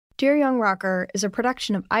Dear Young Rocker is a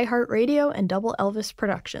production of iHeartRadio and Double Elvis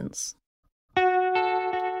Productions.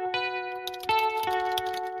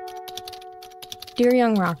 Dear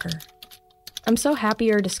Young Rocker, I'm so happy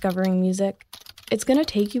you're discovering music. It's going to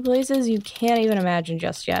take you places you can't even imagine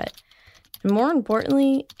just yet. And more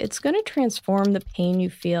importantly, it's going to transform the pain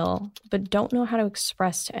you feel, but don't know how to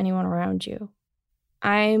express to anyone around you.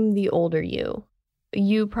 I'm the older you.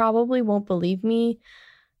 You probably won't believe me,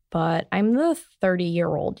 but I'm the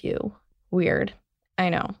 30-year-old you. Weird. I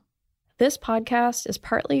know. This podcast is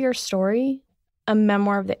partly your story, a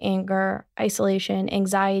memoir of the anger, isolation,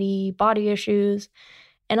 anxiety, body issues,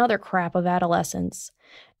 and other crap of adolescence,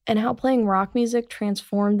 and how playing rock music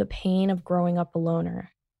transformed the pain of growing up a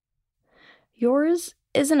loner. Yours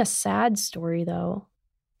isn't a sad story, though.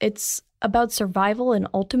 It's about survival and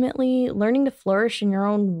ultimately learning to flourish in your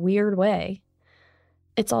own weird way.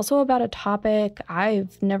 It's also about a topic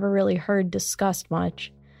I've never really heard discussed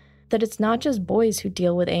much, that it's not just boys who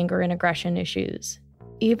deal with anger and aggression issues,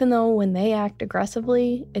 even though when they act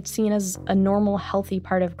aggressively, it's seen as a normal, healthy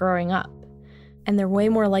part of growing up, and they're way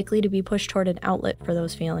more likely to be pushed toward an outlet for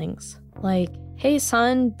those feelings. Like, hey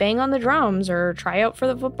son, bang on the drums or try out for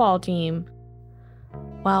the football team.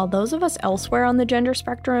 While those of us elsewhere on the gender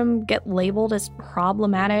spectrum get labeled as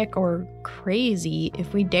problematic or crazy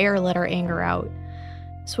if we dare let our anger out.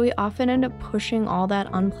 So we often end up pushing all that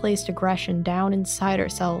unplaced aggression down inside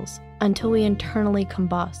ourselves until we internally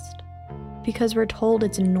combust. Because we're told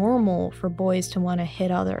it's normal for boys to want to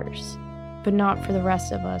hit others, but not for the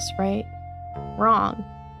rest of us, right? Wrong.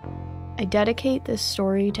 I dedicate this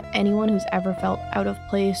story to anyone who's ever felt out of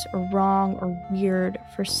place or wrong or weird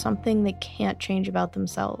for something they can't change about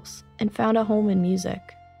themselves and found a home in music.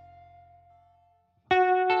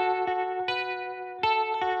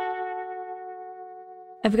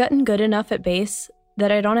 I've gotten good enough at bass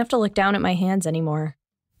that I don't have to look down at my hands anymore.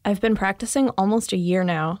 I've been practicing almost a year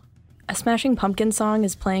now. A Smashing Pumpkins song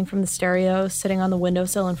is playing from the stereo sitting on the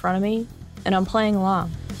windowsill in front of me, and I'm playing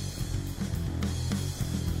along.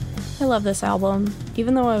 I love this album,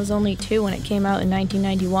 even though I was only 2 when it came out in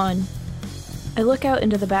 1991. I look out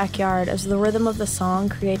into the backyard as the rhythm of the song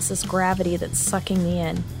creates this gravity that's sucking me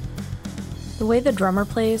in. The way the drummer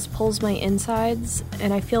plays pulls my insides,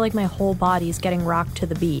 and I feel like my whole body's getting rocked to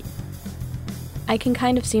the beat. I can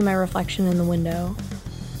kind of see my reflection in the window.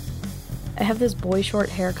 I have this boy short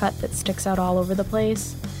haircut that sticks out all over the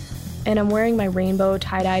place, and I'm wearing my rainbow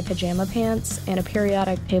tie-dye pajama pants and a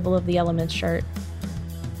periodic Table of the Elements shirt.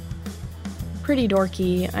 Pretty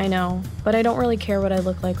dorky, I know, but I don't really care what I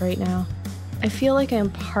look like right now. I feel like I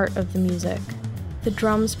am part of the music. The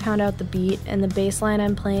drums pound out the beat, and the bass line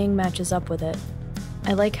I'm playing matches up with it.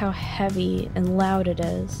 I like how heavy and loud it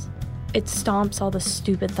is. It stomps all the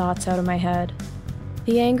stupid thoughts out of my head.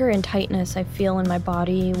 The anger and tightness I feel in my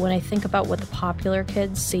body when I think about what the popular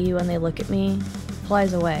kids see when they look at me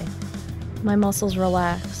flies away. My muscles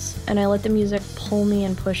relax, and I let the music pull me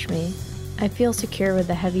and push me. I feel secure with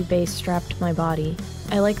the heavy bass strapped to my body.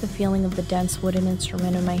 I like the feeling of the dense wooden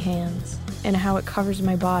instrument in my hands, and how it covers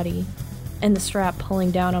my body, and the strap pulling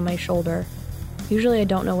down on my shoulder. Usually I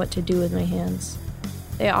don't know what to do with my hands.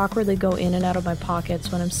 They awkwardly go in and out of my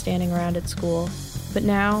pockets when I'm standing around at school, but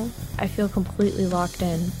now I feel completely locked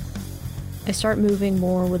in. I start moving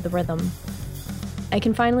more with the rhythm. I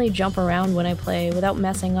can finally jump around when I play without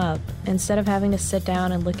messing up, instead of having to sit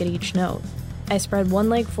down and look at each note. I spread one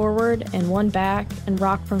leg forward and one back and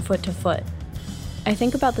rock from foot to foot. I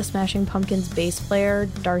think about the Smashing Pumpkins bass player,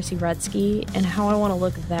 Darcy Retzky, and how I want to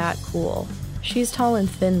look that cool. She's tall and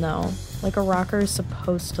thin though, like a rocker is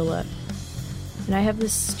supposed to look. And I have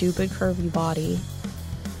this stupid curvy body.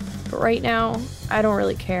 But right now, I don't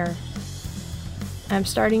really care. I'm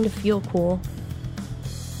starting to feel cool.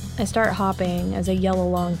 I start hopping as I yell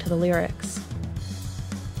along to the lyrics.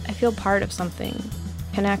 I feel part of something,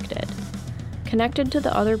 connected. Connected to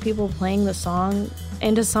the other people playing the song,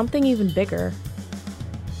 and to something even bigger.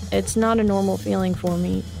 It's not a normal feeling for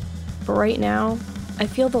me, but right now, I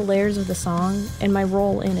feel the layers of the song and my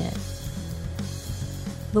role in it.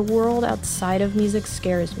 The world outside of music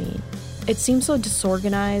scares me. It seems so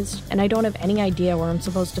disorganized, and I don't have any idea where I'm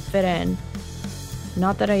supposed to fit in.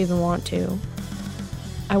 Not that I even want to.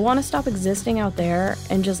 I want to stop existing out there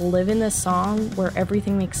and just live in this song where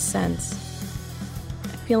everything makes sense.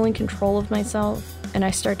 I feel in control of myself, and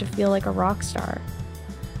I start to feel like a rock star.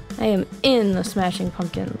 I am in the Smashing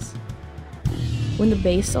Pumpkins. When the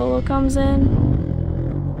bass solo comes in,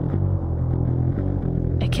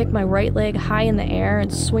 I kick my right leg high in the air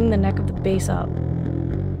and swing the neck of the bass up.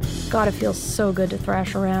 God, it feels so good to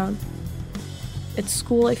thrash around. At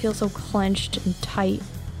school, I feel so clenched and tight,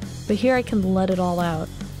 but here I can let it all out.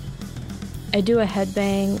 I do a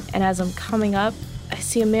headbang, and as I'm coming up, I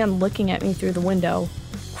see a man looking at me through the window.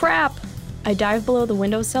 Crap! I dive below the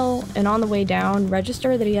windowsill, and on the way down,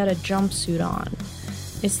 register that he had a jumpsuit on.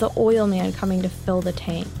 It's the oil man coming to fill the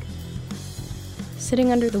tank.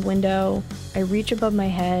 Sitting under the window, I reach above my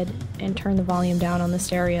head and turn the volume down on the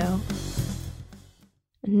stereo.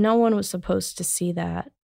 No one was supposed to see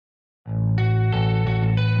that.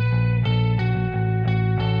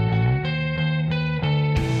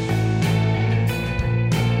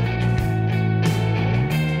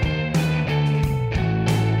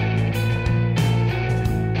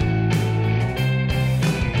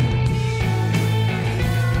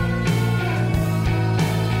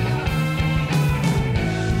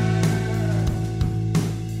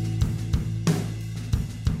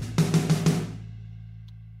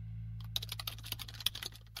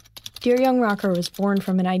 Dear Young Rocker was born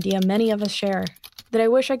from an idea many of us share, that I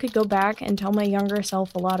wish I could go back and tell my younger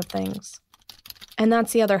self a lot of things. And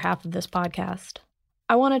that's the other half of this podcast.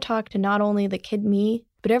 I want to talk to not only the kid me,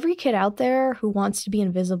 but every kid out there who wants to be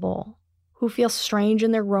invisible, who feels strange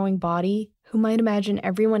in their growing body, who might imagine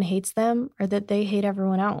everyone hates them or that they hate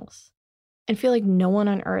everyone else, and feel like no one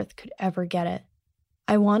on earth could ever get it.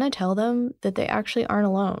 I want to tell them that they actually aren't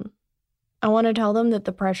alone. I want to tell them that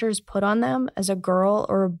the pressures put on them as a girl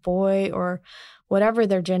or a boy or whatever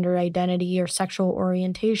their gender identity or sexual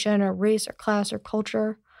orientation or race or class or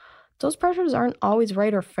culture, those pressures aren't always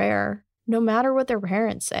right or fair, no matter what their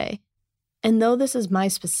parents say. And though this is my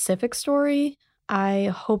specific story, I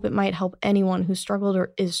hope it might help anyone who struggled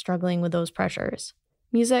or is struggling with those pressures.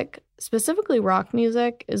 Music, specifically rock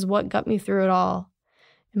music, is what got me through it all.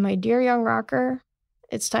 And my dear young rocker,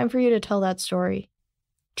 it's time for you to tell that story.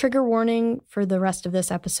 Trigger warning for the rest of this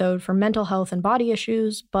episode for mental health and body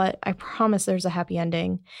issues, but I promise there's a happy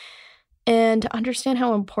ending. And to understand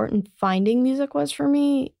how important finding music was for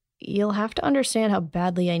me, you'll have to understand how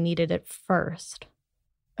badly I needed it first.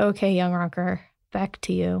 Okay, young rocker, back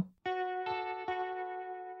to you.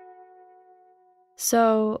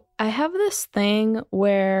 So, I have this thing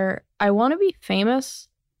where I want to be famous,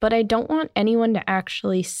 but I don't want anyone to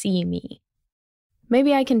actually see me.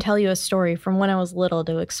 Maybe I can tell you a story from when I was little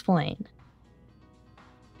to explain.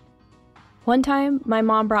 One time, my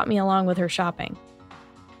mom brought me along with her shopping.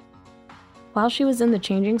 While she was in the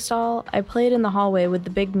changing stall, I played in the hallway with the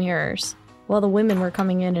big mirrors, while the women were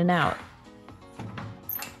coming in and out.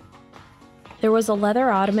 There was a leather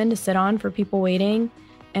ottoman to sit on for people waiting,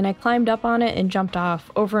 and I climbed up on it and jumped off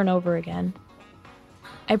over and over again.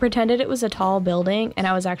 I pretended it was a tall building, and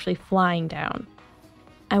I was actually flying down.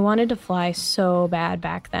 I wanted to fly so bad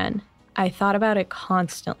back then. I thought about it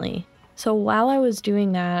constantly. So while I was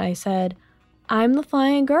doing that, I said, "I'm the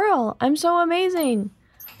flying girl. I'm so amazing."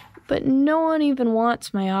 But no one even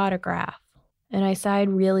wants my autograph. And I sighed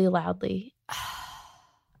really loudly.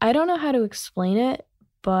 I don't know how to explain it,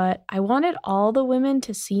 but I wanted all the women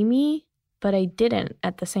to see me, but I didn't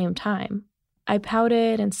at the same time. I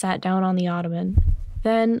pouted and sat down on the ottoman.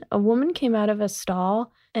 Then a woman came out of a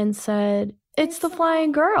stall and said, "It's the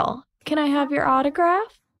flying girl. Can I have your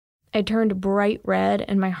autograph?" I turned bright red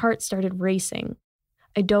and my heart started racing.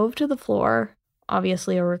 I dove to the floor,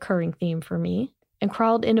 obviously a recurring theme for me, and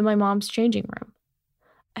crawled into my mom's changing room.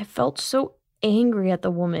 I felt so angry at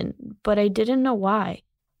the woman, but I didn't know why.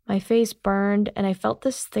 My face burned and I felt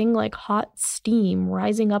this thing like hot steam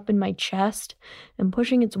rising up in my chest and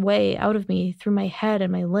pushing its way out of me through my head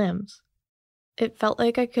and my limbs. It felt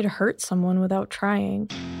like I could hurt someone without trying.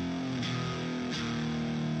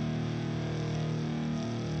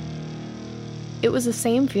 It was the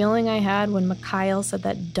same feeling I had when Mikhail said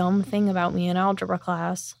that dumb thing about me in algebra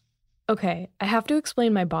class. Okay, I have to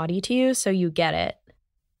explain my body to you so you get it.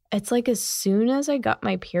 It's like as soon as I got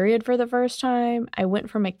my period for the first time, I went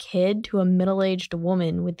from a kid to a middle-aged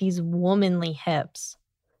woman with these womanly hips.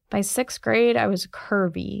 By 6th grade, I was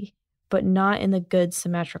curvy, but not in the good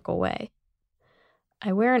symmetrical way.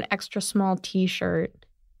 I wear an extra small t-shirt,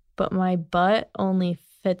 but my butt only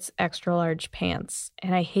fits extra large pants,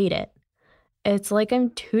 and I hate it. It's like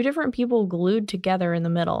I'm two different people glued together in the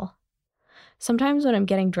middle. Sometimes when I'm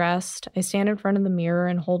getting dressed, I stand in front of the mirror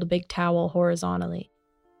and hold a big towel horizontally.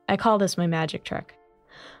 I call this my magic trick.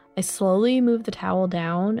 I slowly move the towel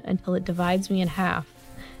down until it divides me in half,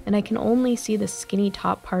 and I can only see the skinny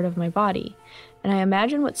top part of my body, and I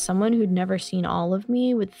imagine what someone who'd never seen all of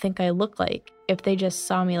me would think I look like if they just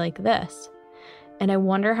saw me like this. And I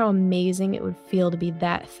wonder how amazing it would feel to be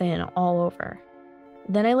that thin all over.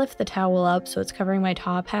 Then I lift the towel up so it's covering my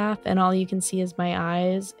top half, and all you can see is my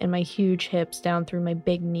eyes and my huge hips down through my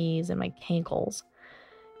big knees and my cankles.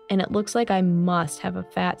 and it looks like I must have a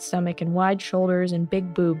fat stomach and wide shoulders and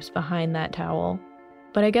big boobs behind that towel.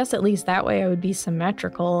 But I guess at least that way I would be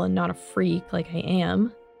symmetrical and not a freak like I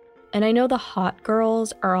am. And I know the hot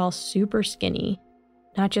girls are all super skinny,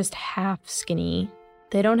 not just half skinny.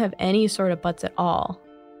 They don't have any sort of butts at all.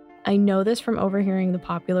 I know this from overhearing the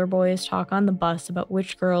popular boys talk on the bus about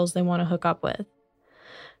which girls they want to hook up with.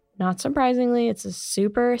 Not surprisingly, it's the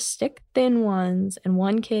super stick-thin ones, and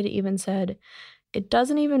one kid even said, "It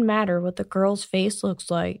doesn't even matter what the girl's face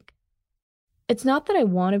looks like." It's not that I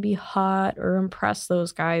want to be hot or impress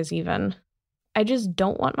those guys even. I just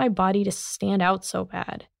don't want my body to stand out so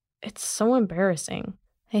bad. It's so embarrassing.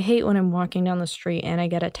 I hate when I'm walking down the street and I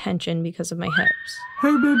get attention because of my hips.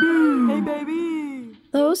 Hey baby! Hey baby!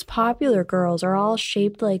 Those popular girls are all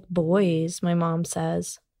shaped like boys, my mom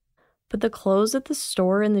says. But the clothes at the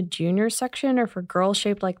store in the junior section are for girls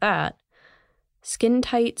shaped like that.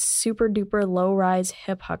 Skin-tight, super-duper low-rise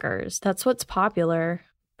hip huggers. That's what's popular,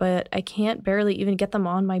 but I can't barely even get them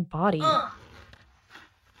on my body.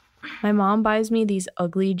 My mom buys me these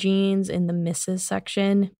ugly jeans in the Mrs.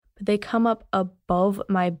 section, but they come up above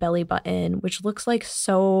my belly button, which looks like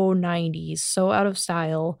so 90s, so out of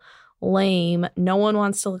style, lame. No one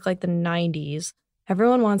wants to look like the 90s.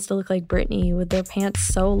 Everyone wants to look like Britney with their pants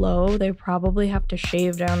so low they probably have to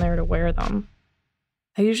shave down there to wear them.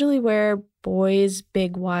 I usually wear boys'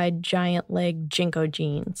 big, wide, giant leg Jinko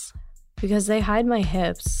jeans because they hide my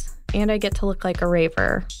hips and I get to look like a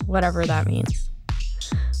raver, whatever that means.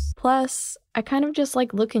 Plus, I kind of just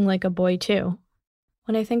like looking like a boy too.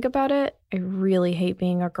 When I think about it, I really hate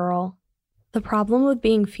being a girl. The problem with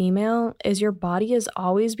being female is your body is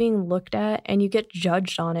always being looked at and you get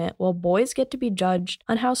judged on it, while boys get to be judged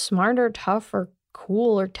on how smart or tough or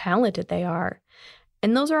cool or talented they are.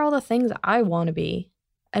 And those are all the things I want to be.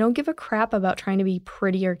 I don't give a crap about trying to be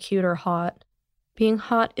pretty or cute or hot. Being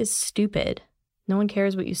hot is stupid. No one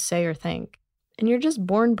cares what you say or think. And you're just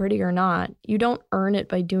born pretty or not. You don't earn it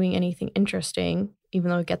by doing anything interesting, even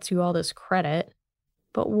though it gets you all this credit.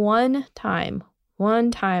 But one time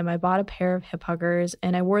I bought a pair of hip huggers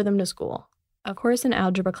and I wore them to school. Of course, in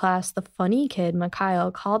algebra class, the funny kid,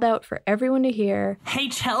 Mikhail, called out for everyone to hear, "Hey,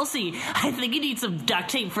 Chelsea, I think you need some duct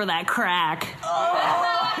tape for that crack."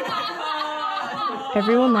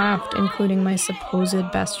 Everyone laughed, including my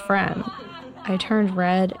supposed best friend. I turned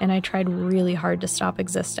red and I tried really hard to stop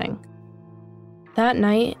existing. That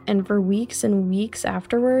night, and for weeks and weeks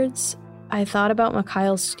afterwards, I thought about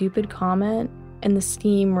Mikhail's stupid comment and the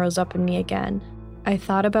steam rose up in me again. I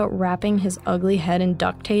thought about wrapping his ugly head in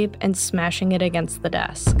duct tape and smashing it against the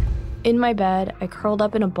desk. In my bed, I curled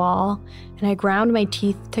up in a ball and I ground my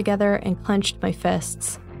teeth together and clenched my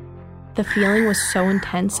fists. The feeling was so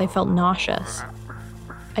intense I felt nauseous.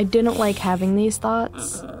 I didn't like having these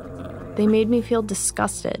thoughts. They made me feel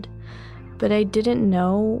disgusted, but I didn't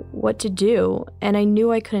know what to do, and I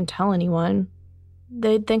knew I couldn't tell anyone.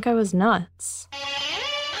 They'd think I was nuts.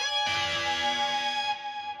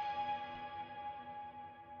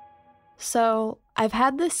 So, I've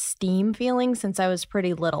had this steam feeling since I was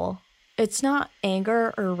pretty little. It's not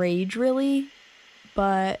anger or rage really,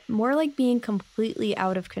 but more like being completely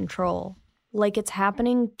out of control, like it's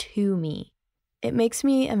happening to me. It makes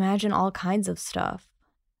me imagine all kinds of stuff.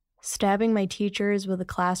 Stabbing my teachers with a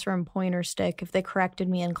classroom pointer stick if they corrected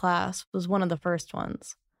me in class was one of the first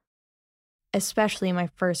ones. Especially my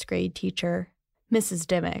first grade teacher, Mrs.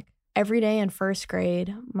 Dimmick. Every day in first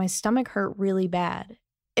grade, my stomach hurt really bad.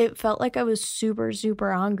 It felt like I was super,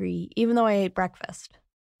 super hungry, even though I ate breakfast.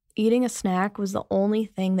 Eating a snack was the only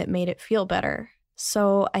thing that made it feel better.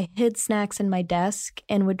 So I hid snacks in my desk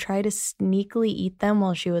and would try to sneakily eat them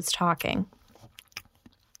while she was talking.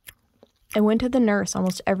 I went to the nurse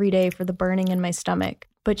almost every day for the burning in my stomach,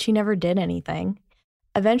 but she never did anything.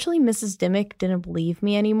 Eventually, Mrs. Dimmick didn't believe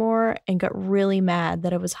me anymore and got really mad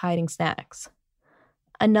that I was hiding snacks.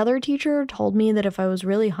 Another teacher told me that if I was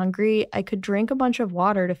really hungry, I could drink a bunch of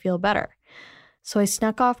water to feel better. So I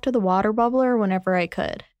snuck off to the water bubbler whenever I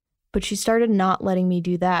could. But she started not letting me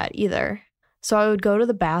do that either. So I would go to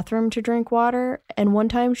the bathroom to drink water, and one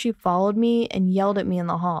time she followed me and yelled at me in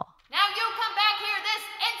the hall. "Now you come back here this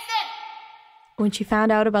instant!" When she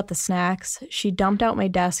found out about the snacks, she dumped out my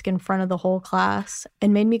desk in front of the whole class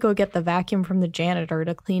and made me go get the vacuum from the janitor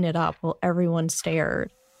to clean it up while everyone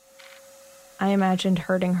stared. I imagined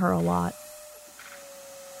hurting her a lot.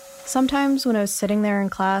 Sometimes when I was sitting there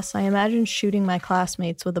in class, I imagined shooting my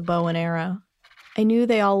classmates with a bow and arrow. I knew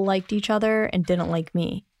they all liked each other and didn't like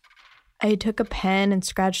me. I took a pen and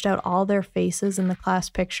scratched out all their faces in the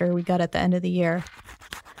class picture we got at the end of the year.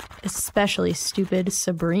 Especially stupid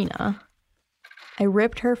Sabrina. I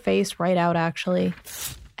ripped her face right out, actually.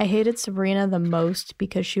 I hated Sabrina the most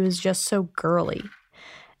because she was just so girly,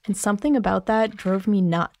 and something about that drove me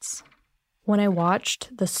nuts. When I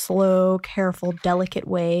watched the slow, careful, delicate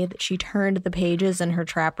way that she turned the pages in her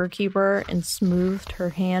Trapper Keeper and smoothed her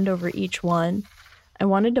hand over each one, I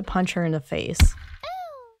wanted to punch her in the face.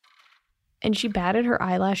 And she batted her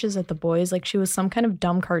eyelashes at the boys like she was some kind of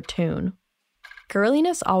dumb cartoon.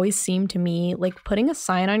 Girliness always seemed to me like putting a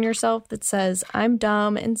sign on yourself that says, I'm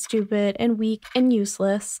dumb and stupid and weak and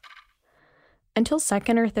useless. Until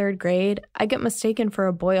 2nd or 3rd grade, I get mistaken for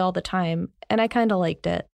a boy all the time, and I kinda liked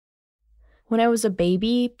it. When I was a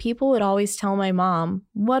baby, people would always tell my mom,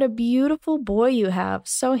 what a beautiful boy you have,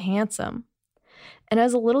 so handsome. And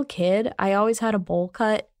as a little kid, I always had a bowl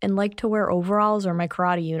cut and liked to wear overalls or my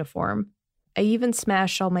karate uniform. I even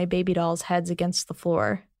smashed all my baby dolls' heads against the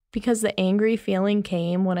floor, because the angry feeling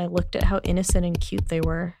came when I looked at how innocent and cute they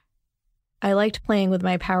were. I liked playing with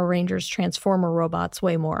my Power Rangers Transformer robots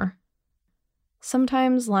way more.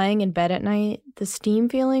 Sometimes lying in bed at night, the steam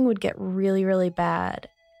feeling would get really, really bad,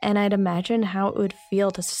 and I'd imagine how it would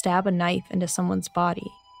feel to stab a knife into someone's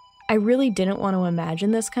body. I really didn't want to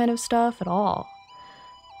imagine this kind of stuff at all,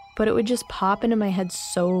 but it would just pop into my head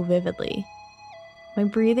so vividly. My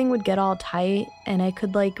breathing would get all tight, and I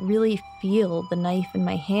could really feel the knife in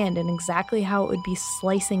my hand and exactly how it would be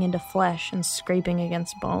slicing into flesh and scraping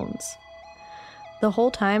against bones. The whole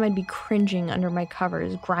time I'd be cringing under my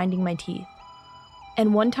covers, grinding my teeth.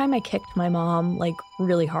 And one time I kicked my mom,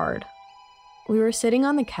 really hard. We were sitting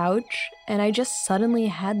on the couch, and I just suddenly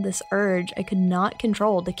had this urge I could not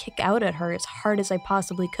control to kick out at her as hard as I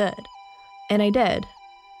possibly could. And I did.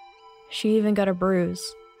 She even got a bruise.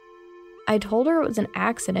 I told her it was an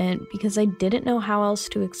accident because I didn't know how else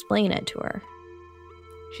to explain it to her.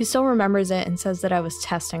 She still remembers it and says that I was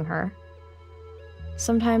testing her.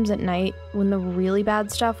 Sometimes at night, when the really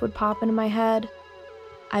bad stuff would pop into my head,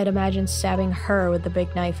 I'd imagine stabbing her with the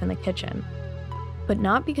big knife in the kitchen. But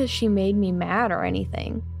not because she made me mad or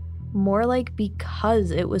anything. More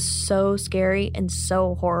because it was so scary and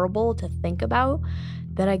so horrible to think about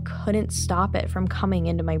that I couldn't stop it from coming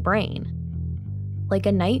into my brain. Like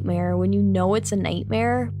a nightmare when you know it's a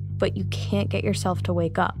nightmare, but you can't get yourself to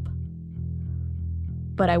wake up.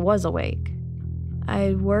 But I was awake.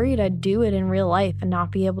 I worried I'd do it in real life and not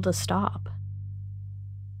be able to stop.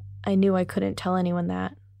 I knew I couldn't tell anyone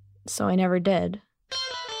that, so I never did.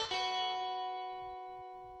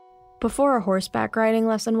 Before a horseback riding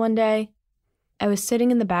lesson one day, I was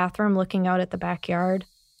sitting in the bathroom looking out at the backyard,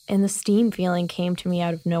 and the steam feeling came to me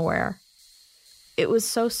out of nowhere. It was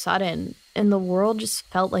so sudden, and the world just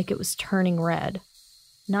felt like it was turning red.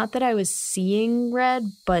 Not that I was seeing red,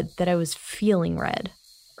 but that I was feeling red,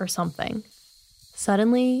 or something.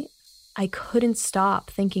 Suddenly, I couldn't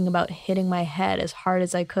stop thinking about hitting my head as hard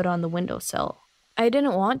as I could on the windowsill. I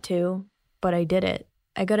didn't want to, but I did it.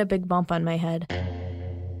 I got a big bump on my head.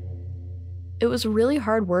 It was really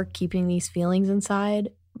hard work keeping these feelings inside,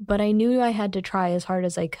 but I knew I had to try as hard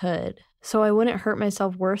as I could, so I wouldn't hurt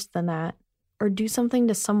myself worse than that, or do something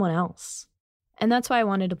to someone else. And that's why I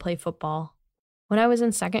wanted to play football. When I was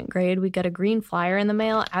in 2nd grade, we got a green flyer in the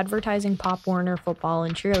mail advertising Pop Warner football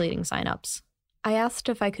and cheerleading signups. I asked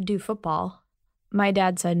if I could do football. My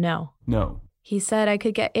dad said no. No. He said I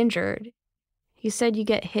could get injured. He said you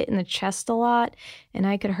get hit in the chest a lot, and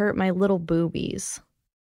I could hurt my little boobies.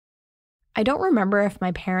 I don't remember if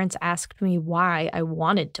my parents asked me why I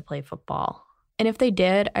wanted to play football. And if they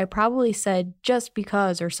did, I probably said just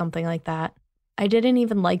because or something like that. I didn't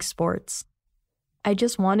even like sports. I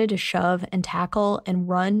just wanted to shove and tackle and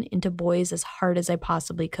run into boys as hard as I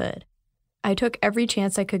possibly could. I took every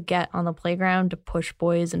chance I could get on the playground to push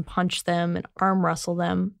boys and punch them and arm wrestle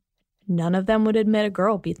them. None of them would admit a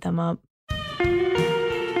girl beat them up.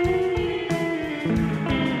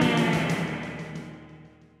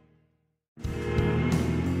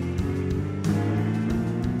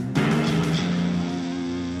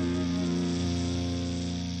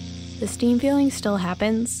 The steam feeling still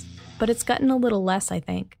happens, but it's gotten a little less, I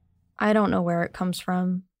think. I don't know where it comes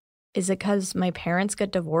from. Is it because my parents got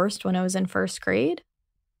divorced when I was in 1st grade?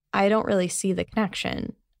 I don't really see the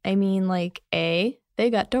connection. I mean, A, they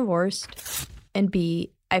got divorced, and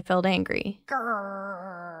B, I felt angry.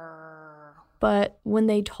 Grrr. But when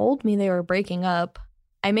they told me they were breaking up,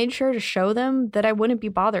 I made sure to show them that I wouldn't be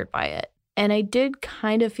bothered by it. And I did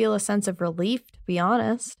kind of feel a sense of relief, to be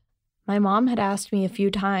honest. My mom had asked me a few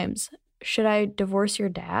times, should I divorce your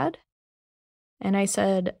dad? And I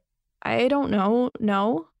said, I don't know,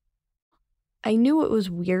 no. I knew it was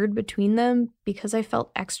weird between them because I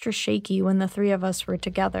felt extra shaky when the three of us were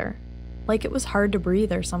together. Like it was hard to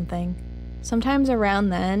breathe or something. Sometimes around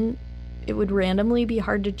then, It would randomly be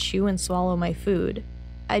hard to chew and swallow my food.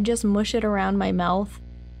 I'd just mush it around my mouth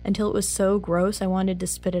until it was so gross I wanted to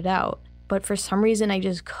spit it out. But for some reason, I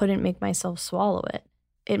just couldn't make myself swallow it.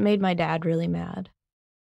 It made my dad really mad.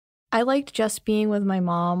 I liked just being with my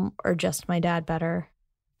mom or just my dad better.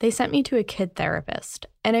 They sent me to a kid therapist,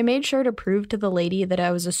 and I made sure to prove to the lady that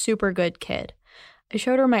I was a super good kid. I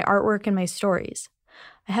showed her my artwork and my stories.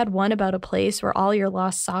 I had one about a place where all your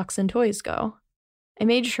lost socks and toys go. I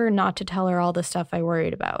made sure not to tell her all the stuff I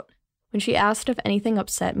worried about. When she asked if anything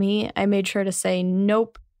upset me, I made sure to say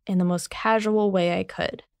nope in the most casual way I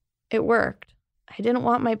could. It worked. I didn't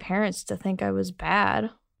want my parents to think I was bad.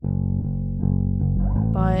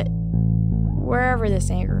 But wherever this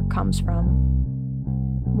anger comes from,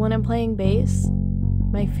 when I'm playing bass,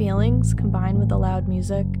 my feelings combine with the loud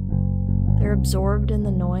music. They're absorbed in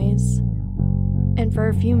the noise. And for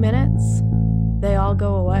a few minutes, they all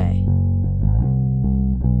go away.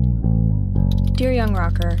 Dear young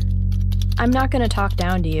rocker, I'm not going to talk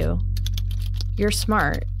down to you. You're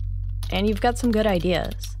smart, and you've got some good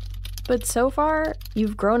ideas. But so far,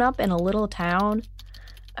 you've grown up in a little town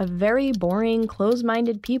of very boring,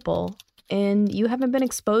 closed-minded people, and you haven't been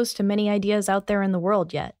exposed to many ideas out there in the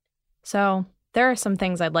world yet. So, there are some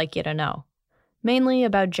things I'd like you to know, mainly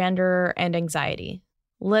about gender and anxiety.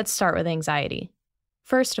 Let's start with anxiety.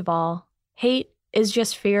 First of all, hate is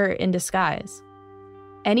just fear in disguise.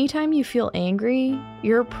 Anytime you feel angry,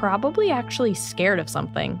 you're probably actually scared of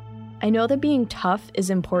something. I know that being tough is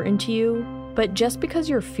important to you, but just because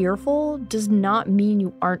you're fearful does not mean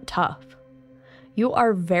you aren't tough. You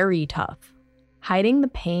are very tough. Hiding the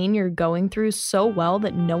pain you're going through so well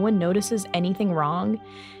that no one notices anything wrong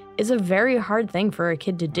is a very hard thing for a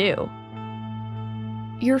kid to do.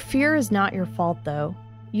 Your fear is not your fault, though.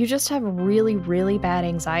 You just have really, really bad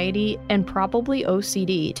anxiety and probably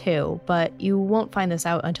OCD too, but you won't find this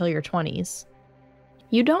out until your 20s.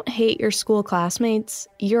 You don't hate your school classmates,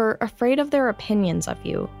 you're afraid of their opinions of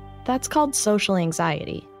you. That's called social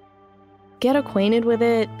anxiety. Get acquainted with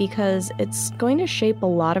it because it's going to shape a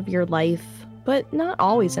lot of your life, but not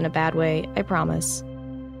always in a bad way, I promise.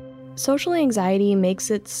 Social anxiety makes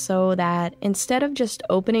it so that instead of just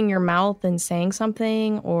opening your mouth and saying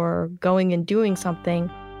something or going and doing something,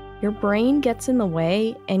 your brain gets in the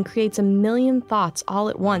way and creates a million thoughts all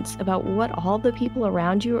at once about what all the people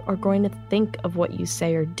around you are going to think of what you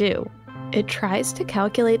say or do. It tries to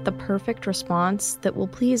calculate the perfect response that will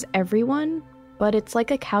please everyone, but it's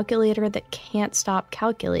like a calculator that can't stop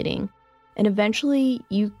calculating, and eventually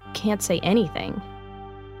you can't say anything.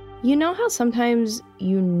 You know how sometimes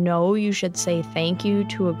you know you should say thank you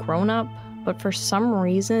to a grown-up, but for some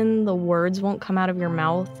reason the words won't come out of your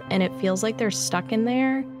mouth and it feels like they're stuck in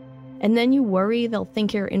there? And then you worry they'll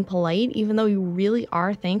think you're impolite even though you really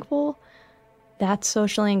are thankful? That's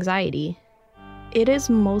social anxiety. It is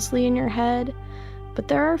mostly in your head, but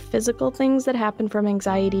there are physical things that happen from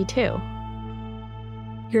anxiety too.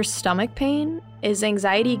 Your stomach pain is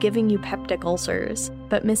anxiety giving you peptic ulcers,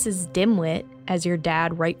 but Mrs. Dimwit, as your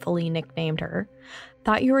dad rightfully nicknamed her,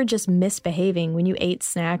 thought you were just misbehaving when you ate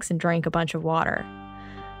snacks and drank a bunch of water.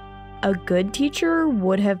 A good teacher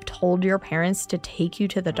would have told your parents to take you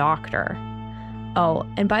to the doctor. Oh,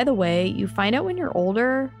 and by the way, you find out when you're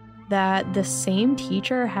older that the same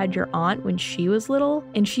teacher had your aunt when she was little,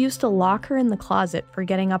 and she used to lock her in the closet for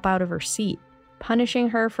getting up out of her seat, punishing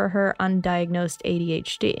her for her undiagnosed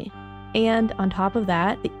ADHD. And on top of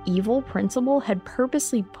that, the evil principal had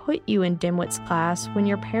purposely put you in Dimwit's class when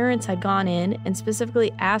your parents had gone in and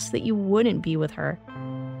specifically asked that you wouldn't be with her.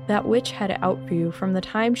 That witch had it out for you from the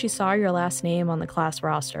time she saw your last name on the class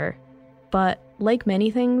roster. But like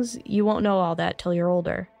many things, you won't know all that till you're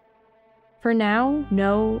older. For now,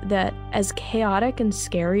 know that as chaotic and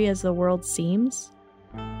scary as the world seems,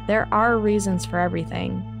 there are reasons for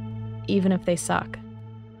everything, even if they suck.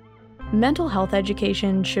 Mental health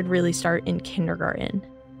education should really start in kindergarten.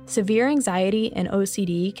 Severe anxiety and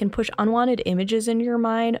OCD can push unwanted images into your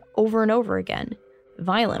mind over and over again,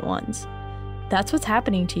 violent ones. That's what's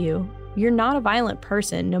happening to you. You're not a violent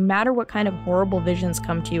person, no matter what kind of horrible visions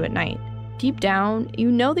come to you at night. Deep down, you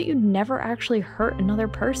know that you'd never actually hurt another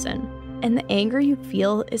person. And the anger you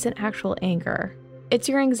feel isn't actual anger. It's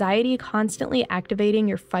your anxiety constantly activating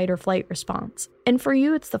your fight or flight response. And for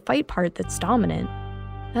you, it's the fight part that's dominant.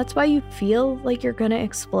 That's why you feel like you're gonna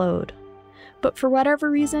explode. But for whatever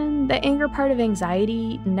reason, the anger part of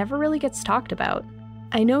anxiety never really gets talked about.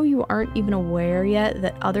 I know you aren't even aware yet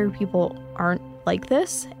that other people aren't like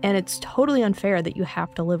this, and it's totally unfair that you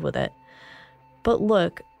have to live with it. But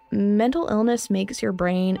look, mental illness makes your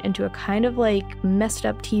brain into a kind of like messed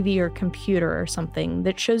up TV or computer or something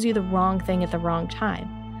that shows you the wrong thing at the wrong time.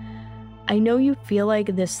 I know you feel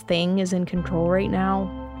like this thing is in control right now,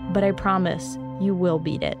 but I promise you will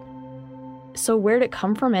beat it. So where'd it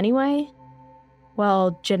come from anyway?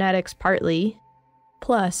 Well, genetics partly.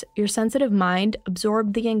 Plus, your sensitive mind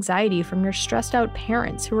absorbed the anxiety from your stressed out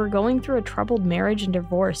parents who were going through a troubled marriage and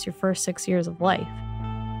divorce your first 6 years of life.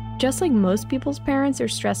 Just like most people's parents are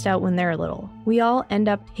stressed out when they're little, we all end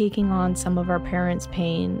up taking on some of our parents'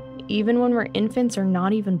 pain, even when we're infants or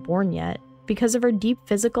not even born yet, because of our deep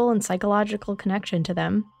physical and psychological connection to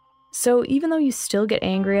them. So even though you still get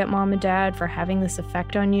angry at mom and dad for having this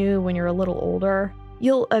effect on you when you're a little older,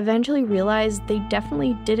 you'll eventually realize they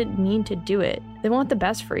definitely didn't mean to do it. They want the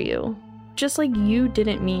best for you, just like you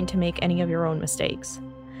didn't mean to make any of your own mistakes.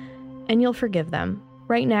 And you'll forgive them.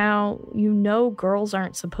 Right now, you know girls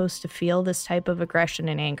aren't supposed to feel this type of aggression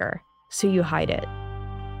and anger, so you hide it.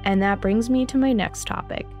 And that brings me to my next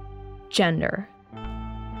topic, gender.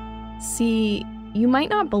 See, you might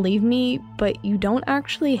not believe me, but you don't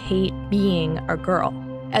actually hate being a girl.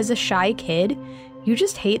 As a shy kid, you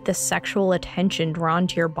just hate the sexual attention drawn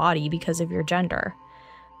to your body because of your gender.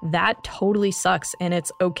 That totally sucks, and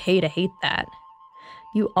it's okay to hate that.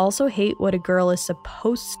 You also hate what a girl is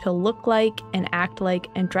supposed to look like and act like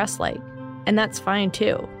and dress like. And that's fine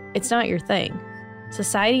too. It's not your thing.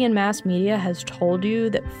 Society and mass media has told you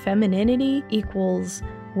that femininity equals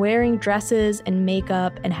wearing dresses and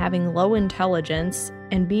makeup and having low intelligence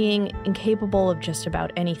and being incapable of just about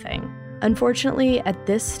anything. Unfortunately, at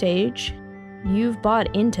this stage, you've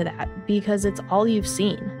bought into that because it's all you've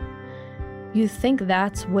seen. You think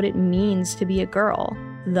that's what it means to be a girl,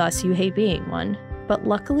 thus you hate being one. But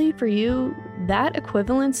luckily for you, that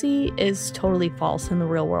equivalency is totally false in the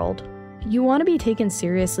real world. You want to be taken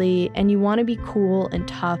seriously, and you want to be cool and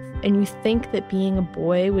tough, and you think that being a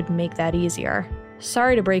boy would make that easier.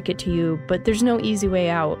 Sorry to break it to you, but there's no easy way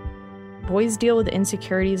out. Boys deal with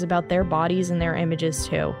insecurities about their bodies and their images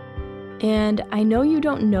too. And I know you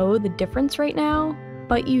don't know the difference right now,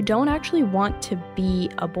 but you don't actually want to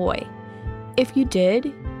be a boy. If you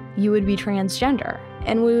did, you would be transgender,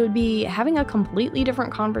 and we would be having a completely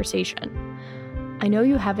different conversation. I know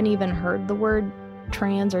you haven't even heard the word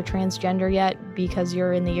trans or transgender yet because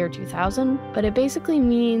you're in the year 2000, but it basically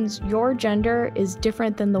means your gender is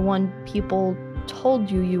different than the one people told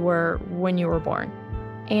you were when you were born.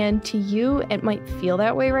 And to you, it might feel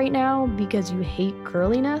that way right now because you hate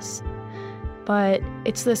girliness, but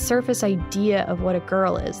it's the surface idea of what a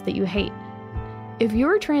girl is that you hate. If you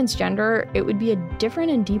were transgender, it would be a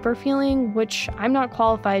different and deeper feeling, which I'm not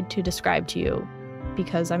qualified to describe to you,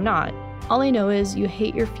 because I'm not. All I know is you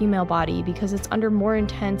hate your female body because it's under more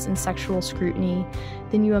intense and sexual scrutiny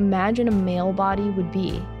than you imagine a male body would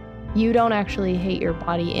be. You don't actually hate your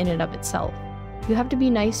body in and of itself. You have to be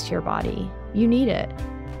nice to your body. You need it.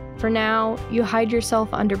 For now, you hide yourself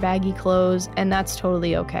under baggy clothes, and that's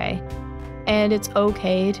totally okay. And it's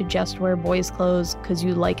okay to just wear boys' clothes because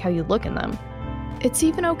you like how you look in them. It's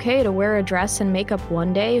even okay to wear a dress and makeup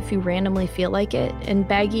one day if you randomly feel like it, and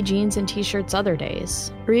baggy jeans and t-shirts other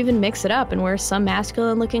days. Or even mix it up and wear some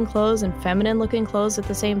masculine-looking clothes and feminine-looking clothes at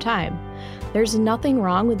the same time. There's nothing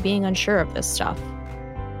wrong with being unsure of this stuff.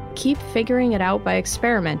 Keep figuring it out by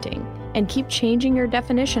experimenting, and keep changing your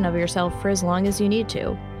definition of yourself for as long as you need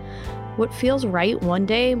to. What feels right one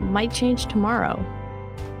day might change tomorrow.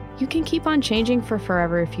 You can keep on changing for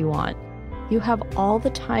forever if you want. You have all the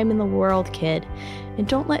time in the world, kid, and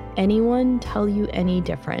don't let anyone tell you any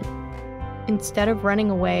different. Instead of running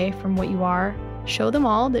away from what you are, show them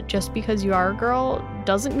all that just because you are a girl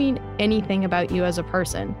doesn't mean anything about you as a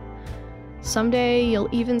person. Someday, you'll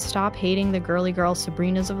even stop hating the girly girl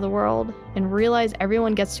Sabrinas of the world and realize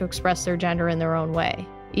everyone gets to express their gender in their own way,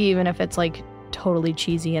 even if it's like totally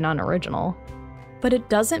cheesy and unoriginal. But it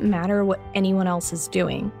doesn't matter what anyone else is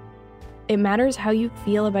doing. It matters how you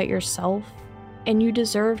feel about yourself, and you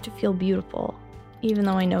deserve to feel beautiful, even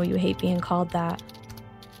though I know you hate being called that.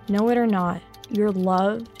 Know it or not, you're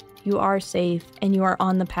loved, you are safe, and you are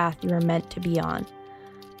on the path you are meant to be on.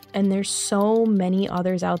 And there's so many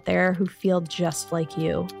others out there who feel just like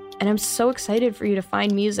you. And I'm so excited for you to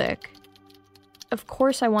find music. Of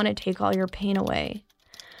course I want to take all your pain away,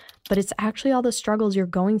 but it's actually all the struggles you're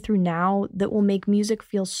going through now that will make music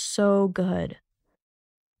feel so good.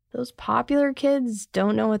 Those popular kids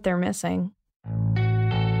don't know what they're missing.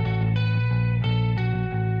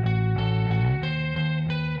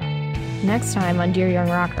 Next time on Dear Young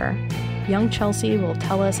Rocker, young Chelsea will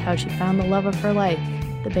tell us how she found the love of her life,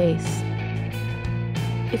 the bass.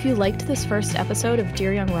 If you liked this first episode of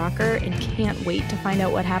Dear Young Rocker and can't wait to find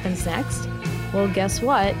out what happens next, well, guess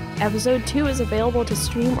what? Episode 2 is available to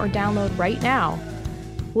stream or download right now.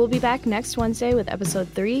 We'll be back next Wednesday with episode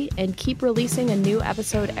 3 and keep releasing a new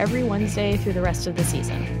episode every Wednesday through the rest of the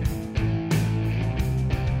season.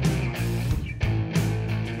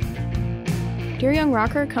 Dear Young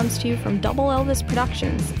Rocker comes to you from Double Elvis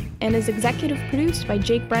Productions and is executive produced by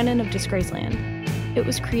Jake Brennan of Disgraceland. It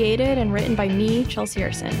was created and written by me, Chelsea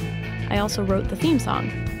Erson. I also wrote the theme song.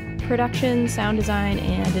 Production, sound design,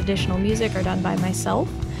 and additional music are done by myself,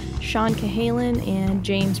 Sean Cahalan, and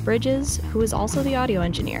James Bridges, who is also the audio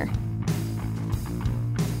engineer.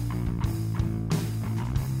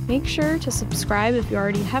 Make sure to subscribe if you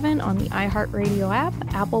already haven't on the iHeartRadio app,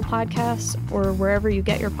 Apple Podcasts, or wherever you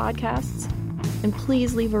get your podcasts. And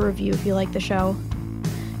please leave a review if you like the show.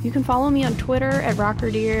 You can follow me on Twitter at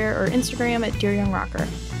RockerDear or Instagram at Dear Young Rocker.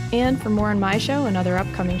 And for more on my show and other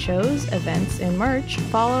upcoming shows, events, and merch,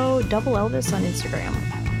 follow Double Elvis on Instagram.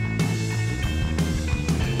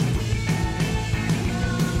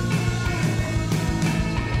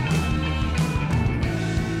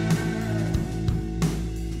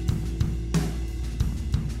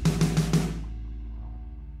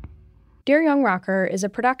 Dear Young Rocker is a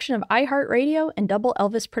production of iHeartRadio and Double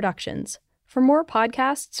Elvis Productions. For more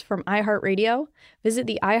podcasts from iHeartRadio, visit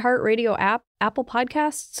the iHeartRadio app, Apple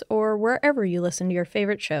Podcasts, or wherever you listen to your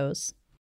favorite shows.